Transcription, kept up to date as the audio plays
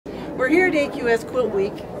We're here at AQS Quilt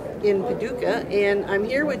Week in Paducah, and I'm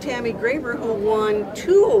here with Tami Graeber, who won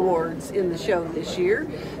 2 awards in the show this year.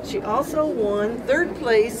 She also won 3rd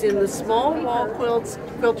place in the Small Wall Quilts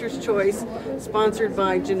Quilter's Choice, sponsored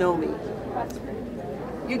by Janome.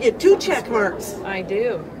 You get 2 check marks. I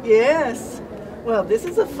do. Yes. Well, this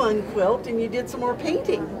is a fun quilt, and you did some more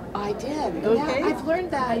painting. I did. Okay. Yeah, I've learned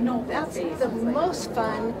that that's the most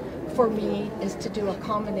fun for me, is to do a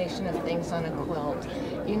combination of things on a quilt.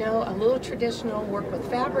 You know, a little traditional work with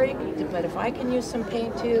fabric, but if I can use some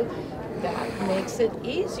paint too, that makes it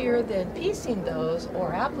easier than piecing those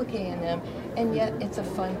or appliquing them, and yet it's a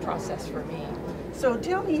fun process for me. So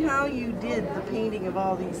tell me how you did the painting of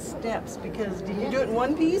all these steps, because did you do it in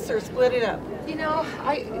one piece or split it up? You know,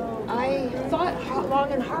 I thought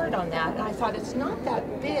long and hard on that, and I thought it's not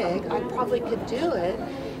that big. I probably could do it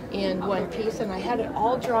in one piece, and I had it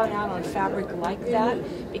all drawn out on fabric like that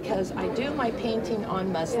because I do my painting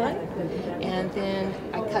on muslin, and then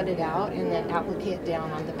I cut it out and then applique it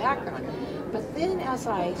down on the background. But then as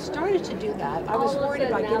I started to do that, I was worried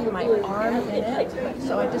about getting my arm in it,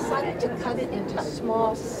 so I decided to cut it into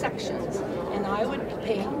small sections. And I would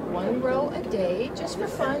paint 1 row a day, just for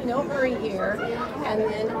fun, no hurry here. And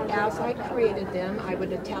then as I created them, I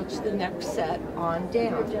would attach the next set on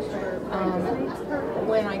down.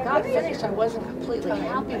 When I got finished, I wasn't completely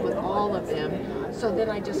happy with all of them, so then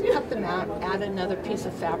I just cut them out, added another piece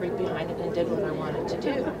of fabric behind it, and did what I wanted to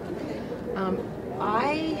do.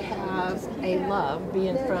 I have a love,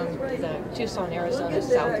 being from the Tucson, Arizona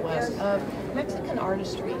Southwest, of Mexican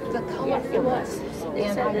artistry, the colorfulness,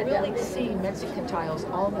 and I really see Mexican tiles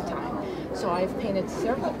all the time. So I've painted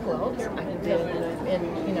several quilts. I've been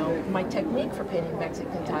in, you know, my technique for painting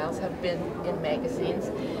Mexican tiles have been in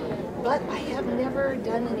magazines, but I have never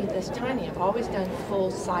done any this tiny. I've always done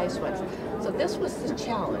full-size ones. So this was the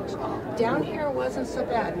challenge. Down here wasn't so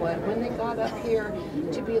bad. When they got up here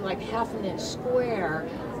to be like ½ an inch square,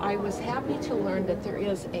 I was happy to learn that there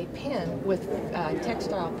is a pen with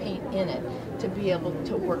textile paint in it to be able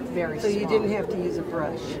to work very small. So you didn't have to use a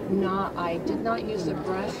brush? No, I did not use a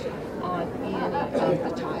brush on any of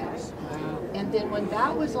the tiles. And then when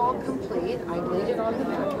that was all complete, I laid it on the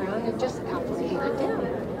background and just appliqued it down,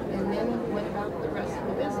 and then went about the rest of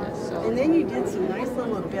the business. So. And then you did some nice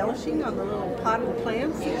little embellishing on the little potted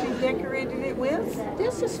plants that you decorated it with?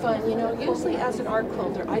 This is fun. You know, usually as an art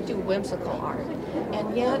quilter, I do whimsical art.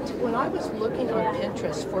 And yet, when I was looking on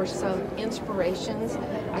Pinterest for some inspirations,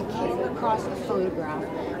 I came across a photograph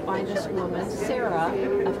by this woman, Sarah,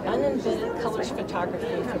 of Uninvented Colors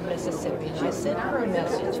Photography from Mississippi. And I sent her a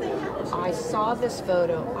message. I saw this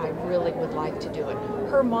photo. I really would like to do it.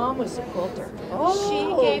 Her mom was a quilter. Oh.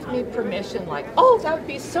 She gave me permission, like, oh, that would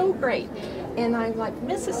be so great. And I'm like,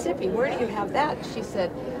 Mississippi, where do you have that? She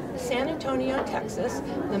said, San Antonio, Texas,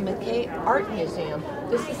 the McKay Art Museum.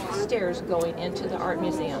 This is the stairs going into the art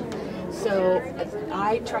museum. So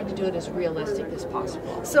I tried to do it as realistic as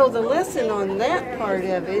possible. So the lesson on that part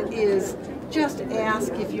of it is just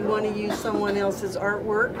ask if you want to use someone else's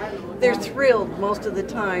artwork. They're thrilled most of the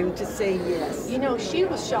time to say yes. You know, she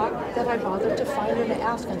was shocked that I bothered to find her to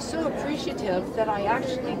ask, and so appreciative that I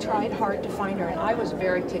actually tried hard to find her, and I was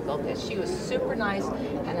very tickled that she was super nice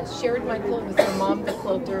and has shared my quilt with her mom, the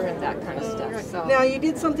quilter, and that kind of stuff. So. Now you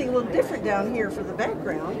did something a little different down here for the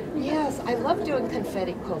background. Yes, I love doing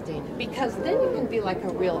confetti quilting because then you can be like a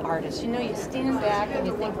real artist. You know, you stand back and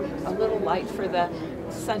you think a little light for the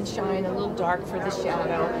sunshine, a little dark for the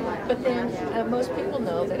shadow. But then most people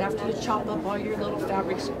know that after you chop up all your little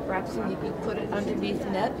fabric scraps and you put it underneath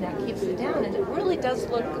net, and that keeps it down, and it really does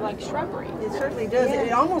look like shrubbery. It certainly does. Yeah.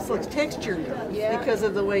 It almost looks textured because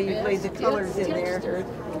of the way you laid the colors in there.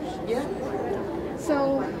 Yeah.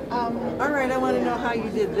 So, all right, I want to know how you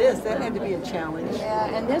did this. That had to be a challenge.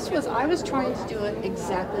 Yeah, and this was, I was trying to do it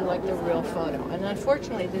exactly like the real photo. And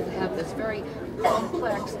unfortunately, they have this very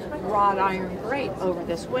complex wrought iron grate over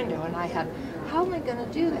this window. And I had, how am I going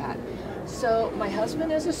to do that? So my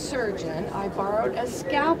husband is a surgeon. I borrowed a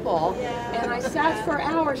scalpel, and I sat for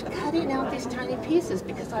hours cutting out these tiny pieces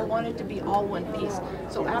because I wanted to be all one piece.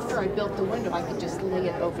 So after I built the window, I could just lay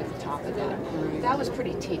it over the top of that. That was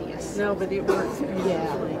pretty tedious. No, but it works.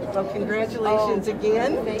 Yeah. Well, congratulations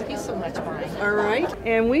again. Thank you so much, Bonnie. All right.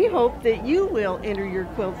 And we hope that you will enter your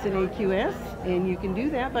quilts in AQS, and you can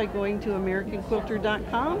do that by going to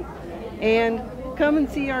AmericanQuilter.com and come and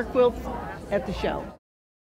see our quilts at the show.